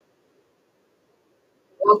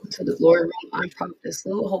Welcome to the Glory Room. I'm Prophetess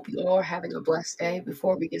Lou. Hope you all are having a blessed day.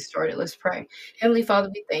 Before we get started, let's pray. Heavenly Father,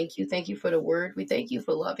 we thank you. Thank you for the word. We thank you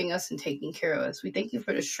for loving us and taking care of us. We thank you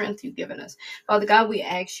for the strength you've given us. Father God, we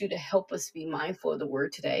ask you to help us be mindful of the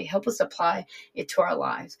word today. Help us apply it to our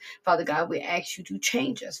lives. Father God, we ask you to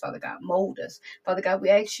change us. Father God, mold us. Father God, we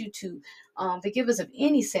ask you to forgive us of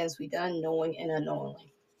any sins we've done, knowing and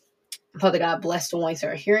unknowingly. Father God, bless the ones that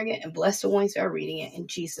are hearing it and bless the ones that are reading it in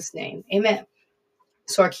Jesus' name. Amen.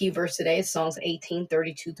 So our key verse today is Psalms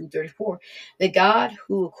 18:32 through 34. The God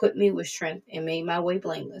who equipped me with strength and made my way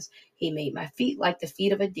blameless. He made my feet like the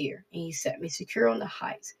feet of a deer, and he set me secure on the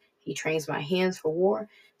heights. He trains my hands for war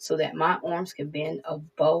so that my arms can bend a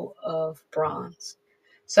bow of bronze.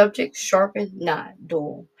 Subject, sharpen, not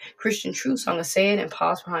dull. Christian truths. I'm going to say it and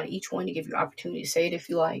pause behind each one to give you opportunity to say it if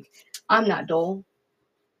you like. I'm not dull.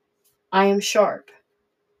 I am sharp.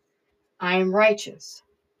 I am righteous.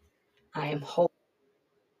 I am holy.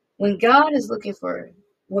 When God is looking for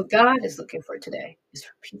what God is looking for today is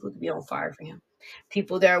for people to be on fire for him.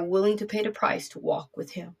 People that are willing to pay the price to walk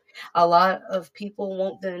with him. A lot of people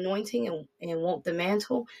want the anointing and want the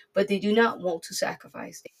mantle, but they do not want to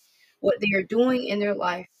sacrifice. What they are doing in their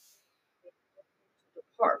life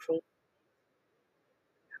apart from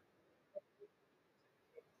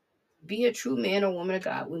be a true man or woman of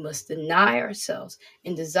God, we must deny ourselves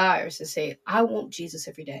and desires and say, I want Jesus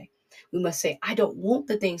every day. We must say, I don't want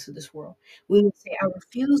the things of this world. We must say, I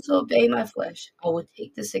refuse to obey my flesh. I will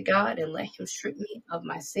take this to God and let him strip me of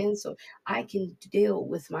my sins so I can deal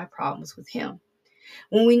with my problems with him.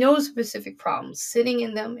 When we know specific problems, sitting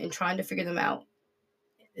in them and trying to figure them out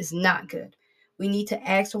is not good. We need to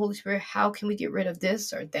ask the Holy Spirit, how can we get rid of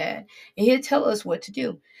this or that? And he'll tell us what to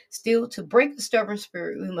do. Still, to break the stubborn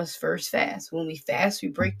spirit, we must first fast. When we fast, we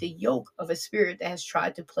break the yoke of a spirit that has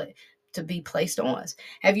tried to be placed on us.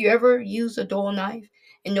 Have you ever used a dull knife?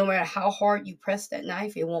 And no matter how hard you press that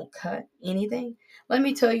knife, it won't cut anything. Let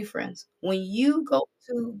me tell you, friends, when you go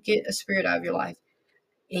to get a spirit out of your life,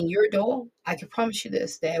 in your door, I can promise you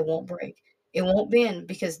this, that it won't break. It won't bend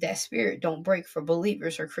because that spirit don't break for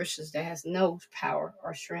believers or Christians that has no power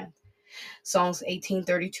or strength. Psalms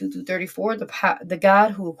 18:32 through 34. The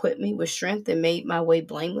God who equipped me with strength and made my way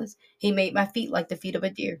blameless. He made my feet like the feet of a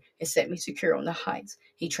deer and set me secure on the heights.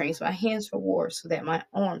 He trains my hands for war so that my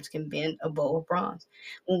arms can bend a bow of bronze.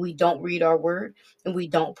 When we don't read our word and we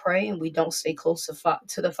don't pray and we don't stay close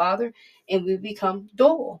to the Father and we become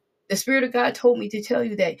dull. The Spirit of God told me to tell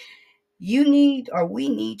you that we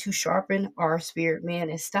need to sharpen our spirit,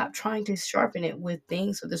 man, and stop trying to sharpen it with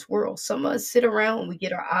things of this world. Some of us sit around and we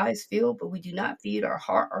get our eyes filled, but we do not feed our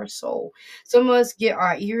heart, our soul. Some of us get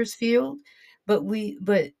our ears filled, but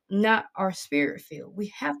not our spirit filled.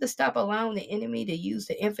 We have to stop allowing the enemy to use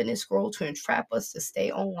the infinite scroll to entrap us to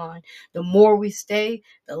stay online. The more we stay,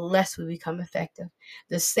 the less we become effective.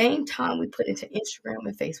 The same time we put into Instagram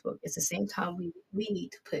and Facebook, it's the same time we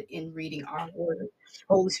need to put in reading our word.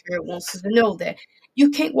 Holy Spirit wants us to know that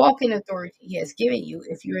you can't walk in authority He has given you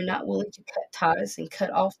if you're not willing to cut ties and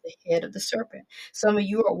cut off the head of the serpent. Some of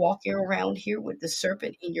you are walking around here with the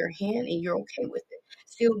serpent in your hand and you're okay with it.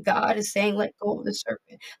 Still, God is saying, let go of the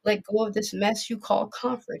serpent, let go of this mess you call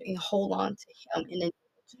comfort, and hold on to Him in the name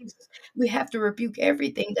of Jesus. We have to rebuke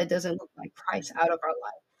everything that doesn't look like Christ out of our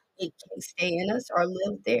life. It can't stay in us or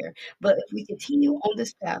live there. But if we continue on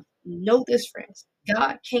this path, know this, friends.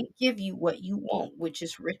 God can't give you what you want, which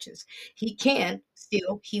is riches. He can,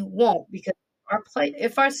 still, He won't, because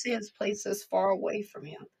if our sins place us far away from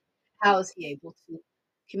Him, how is He able to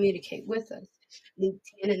communicate with us? Luke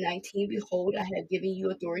 10:19, behold, I have given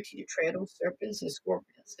you authority to tread on serpents and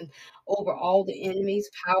scorpions and over all the enemy's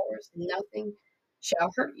powers, and nothing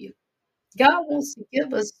shall hurt you. God wants to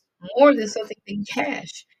give us more than something than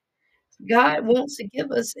cash. God wants to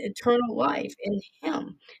give us eternal life in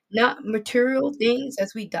Him, not material things.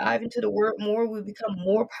 As we dive into the Word more, we become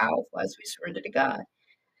more powerful as we surrender to God.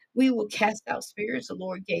 We will cast out spirits. The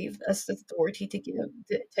Lord gave us the authority to give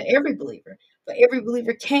to every believer, but every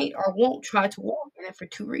believer can't or won't try to walk in it for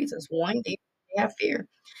two reasons. One, they have fear,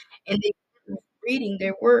 and they aren't reading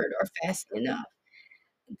their Word or fasting enough.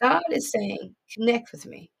 God is saying, connect with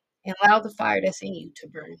me and allow the fire that's in you to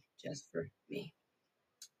burn just for me.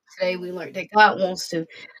 Today we learned that God wants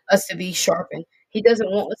us to be sharpened. He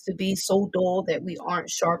doesn't want us to be so dull that we aren't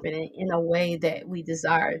sharpened in a way that we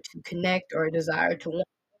desire to connect or desire to want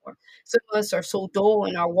more. Some of us are so dull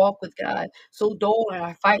in our walk with God, so dull in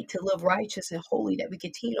our fight to live righteous and holy that we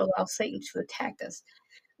continue to allow Satan to attack us.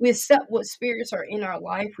 We accept what spirits are in our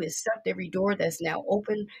life. We accept every door that's now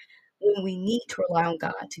open. when we need to rely on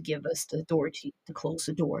God to give us the authority to close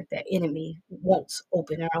the door that enemy wants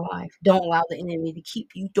open in our life. Don't allow the enemy to keep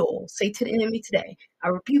you dull. Say to the enemy today, I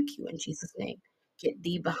rebuke you in Jesus' name. Get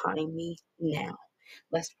thee behind me now.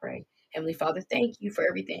 Let's pray. Heavenly Father, thank you for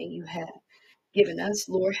everything you have given us.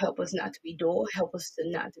 Lord, help us not to be dull. Help us to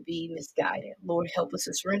not to be misguided. Lord, help us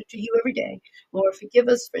to surrender to you every day. Lord, forgive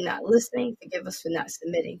us for not listening. Forgive us for not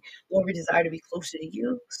submitting. Lord, we desire to be closer to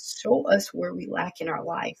you. Show us where we lack in our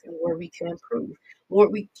life and where we can improve.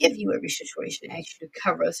 Lord, we give you every situation. Ask you to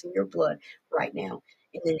cover us in your blood right now.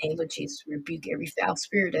 In the name of Jesus, we rebuke every foul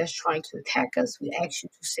spirit that's trying to attack us. We ask you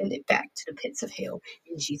to send it back to the pits of hell.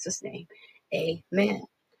 In Jesus' name, amen.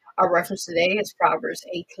 Our reference today is Proverbs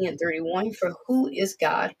 18:31. For who is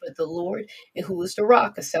God but the Lord, and who is the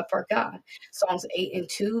rock except our God? Psalms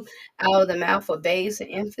 8:2. Out of the mouth of babes and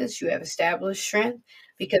infants you have established strength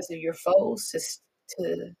because of your foes to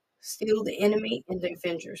steal the enemy and the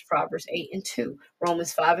avengers. Proverbs 8:2.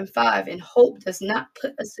 Romans 5:5. And hope does not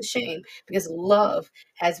put us to shame because love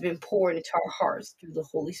has been poured into our hearts through the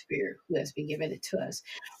Holy Spirit who has been given it to us.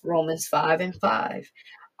 Romans 5:5.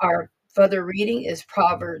 Our further reading is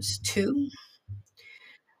Proverbs 2,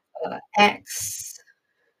 Acts.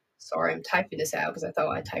 Sorry, I'm typing this out because I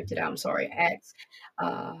thought I typed it out. I'm sorry. Acts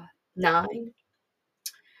uh, 9,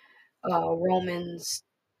 Romans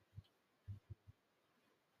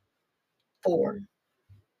 4,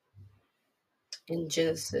 and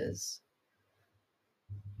Genesis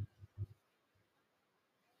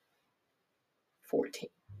 14.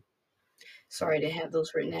 Sorry, I didn't have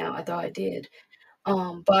those written out. I thought I did.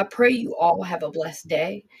 But I pray you all have a blessed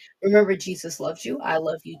day. Remember, Jesus loves you. I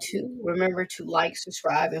love you too. Remember to like,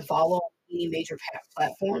 subscribe, and follow on any major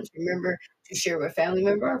platforms. Remember to share with a family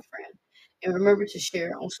member or friend. And remember to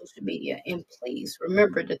share on social media. And please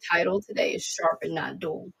remember the title today is Sharpen Not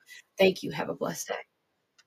Dull. Thank you. Have a blessed day.